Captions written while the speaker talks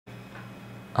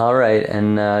All right,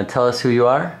 and tell us who you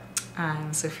are.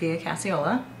 I'm Sophia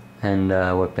Cacciola. And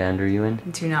what band are you in?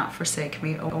 Do not forsake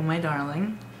me, oh my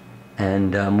darling.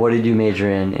 And what did you major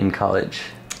in college?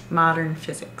 Modern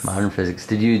physics. Modern physics.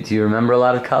 Do you remember a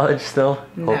lot of college still?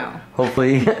 No.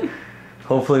 Hopefully,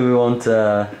 hopefully we won't.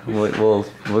 We're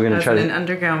gonna try to. In an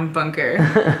underground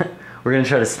bunker. We're gonna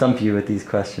try to stump you with these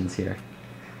questions here.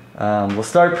 We'll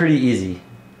start pretty easy.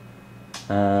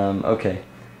 Okay.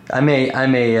 I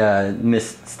may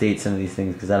misstate some of these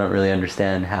things because I don't really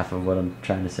understand half of what I'm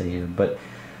trying to say here. But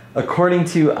according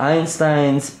to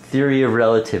Einstein's theory of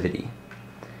relativity,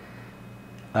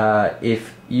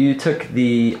 if you took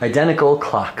the identical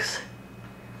clocks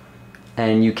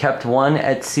and you kept one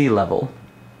at sea level,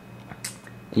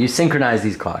 you synchronize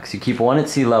these clocks. You keep one at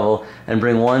sea level and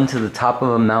bring one to the top of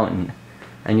a mountain,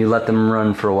 and you let them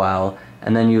run for a while,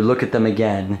 and then you look at them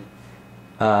again.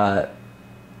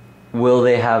 Will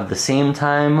they have the same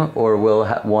time, or will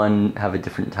one have a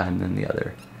different time than the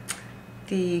other?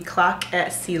 The clock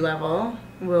at sea level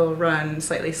will run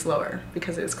slightly slower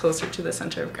because it's closer to the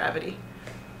center of gravity.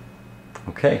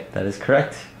 Okay, that is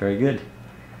correct. Very good.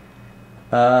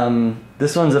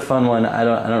 This one's a fun one. I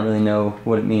don't really know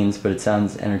what it means, but it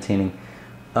sounds entertaining.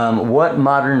 What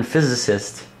modern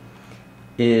physicist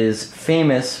is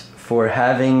famous for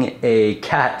having a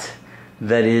cat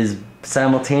that is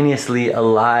simultaneously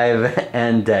alive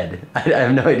and dead? I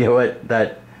have no idea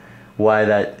why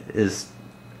that is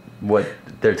what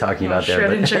they're talking about there.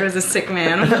 Schrodinger was a sick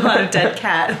man with a lot of dead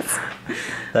cats.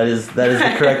 That is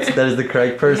the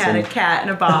correct person. He had a cat in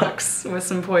a box with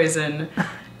some poison,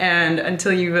 and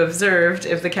until you've observed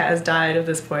if the cat has died of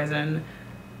this poison,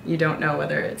 you don't know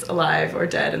whether it's alive or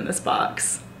dead in this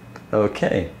box.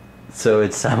 Okay, so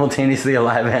it's simultaneously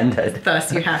alive and dead.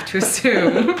 Thus, you have to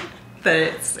assume that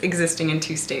it's existing in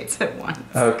two states at once.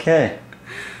 Okay.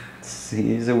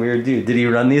 He's a weird dude. Did he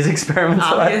run these experiments?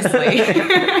 Obviously.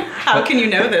 How can you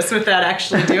know this without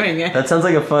actually doing it? That sounds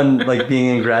like a fun, like being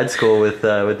in grad school with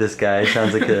this guy.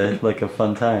 Sounds like a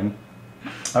fun time.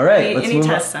 All right, let's move on. Any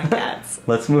tests on cats.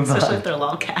 Let's move on. Especially if they're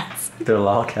lolcats. They're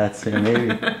lolcats, yeah,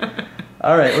 maybe.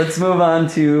 All right, let's move on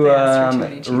to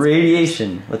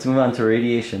radiation. Let's move on to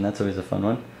radiation. That's always a fun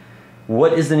one.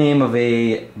 What is the name of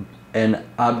an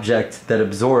object that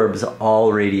absorbs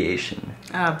all radiation?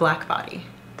 Black body.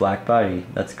 Black body.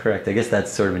 That's correct. I guess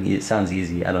that's sort of it sounds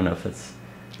easy. I don't know if it's.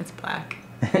 It's black.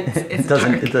 It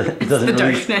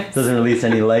doesn't release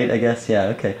any light, I guess. Yeah.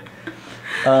 Okay.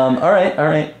 All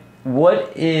right.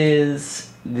 What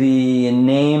is the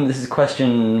name? This is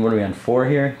question. What are we on? 4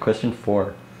 here. Question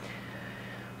 4.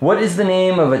 What is the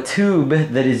name of a tube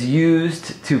that is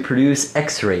used to produce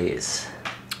X-rays?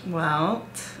 Well,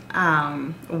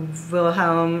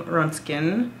 Wilhelm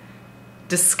Röntgen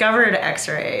discovered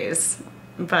X-rays,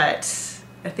 but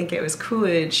I think it was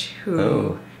Coolidge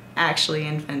who actually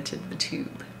invented the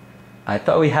tube. I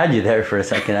thought we had you there for a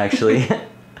second, actually.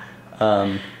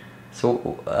 Because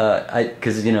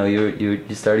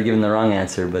you started giving the wrong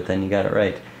answer, but then you got it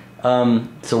right.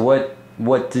 So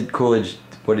what did Coolidge?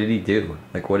 What did he do?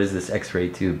 Like, what is this X-ray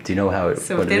tube? Do you know how it?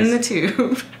 So within the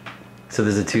tube. So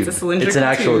there's a tube. It's a cylindrical It's an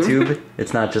actual tube.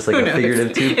 It's not just like a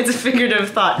figurative tube. It's a figurative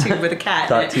thought tube with a cat.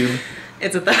 Thought tube.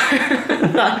 It's a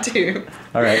thought tube.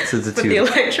 All right, so it's a tube. But the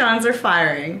electrons are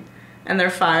firing, and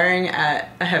they're firing at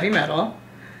a heavy metal.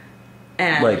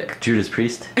 And like Judas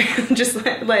Priest? Just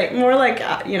like more like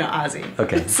Ozzy.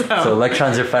 Okay. So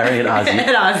electrons are firing at Ozzy.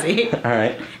 At Ozzy. All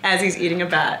right. As he's eating a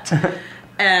bat.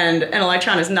 And an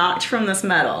electron is knocked from this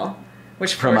metal,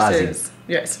 which forces... From Ozzy.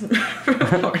 Yes.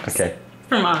 Of course. Okay.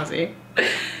 From Ozzy.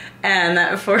 And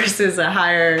that forces a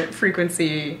higher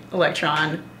frequency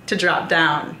electron to drop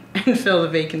down and fill the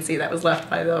vacancy that was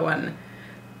left by the one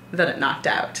that it knocked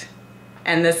out.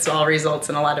 And this all results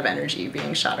in a lot of energy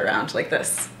being shot around like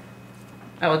this.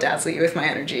 I will dazzle you with my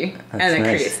energy. That's and it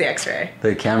nice. creates the X-ray.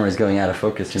 The camera is going out of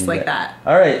focus. Just like that.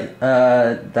 All right.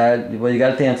 Well, you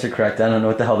got the answer correct. I don't know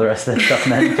what the hell the rest of that stuff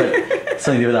meant, but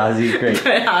something to do with Ozzy. Great.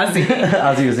 But Ozzy.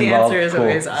 Ozzy was involved. The answer is cool.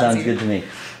 always Ozzy. Sounds good to me.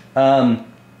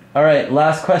 All right.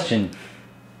 Last question.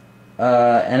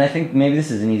 And I think maybe this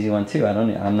is an easy one too.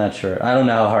 I'm not sure. I don't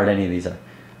know how hard any of these are.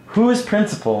 Whose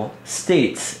principle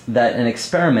states that an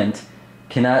experiment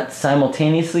cannot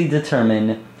simultaneously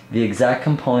determine the exact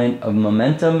component of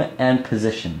momentum and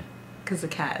position? Because the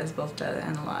cat is both dead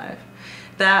and alive.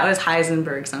 That was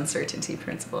Heisenberg's uncertainty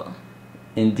principle.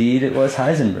 Indeed, it was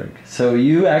Heisenberg. So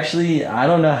you actually, I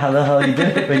don't know how the hell you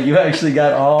did it, but you actually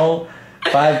got all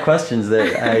 5 questions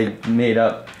that I made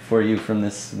up for you from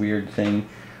this weird thing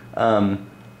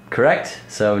correct.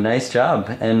 So nice job.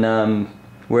 And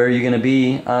Where are you going to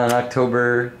be on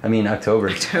October?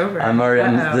 October. I'm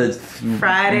already the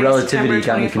Friday, relativity September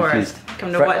got me 24th. confused.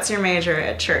 Come to What's Your Major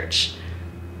at church.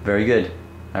 Very good.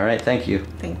 All right. Thank you.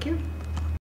 Thank you.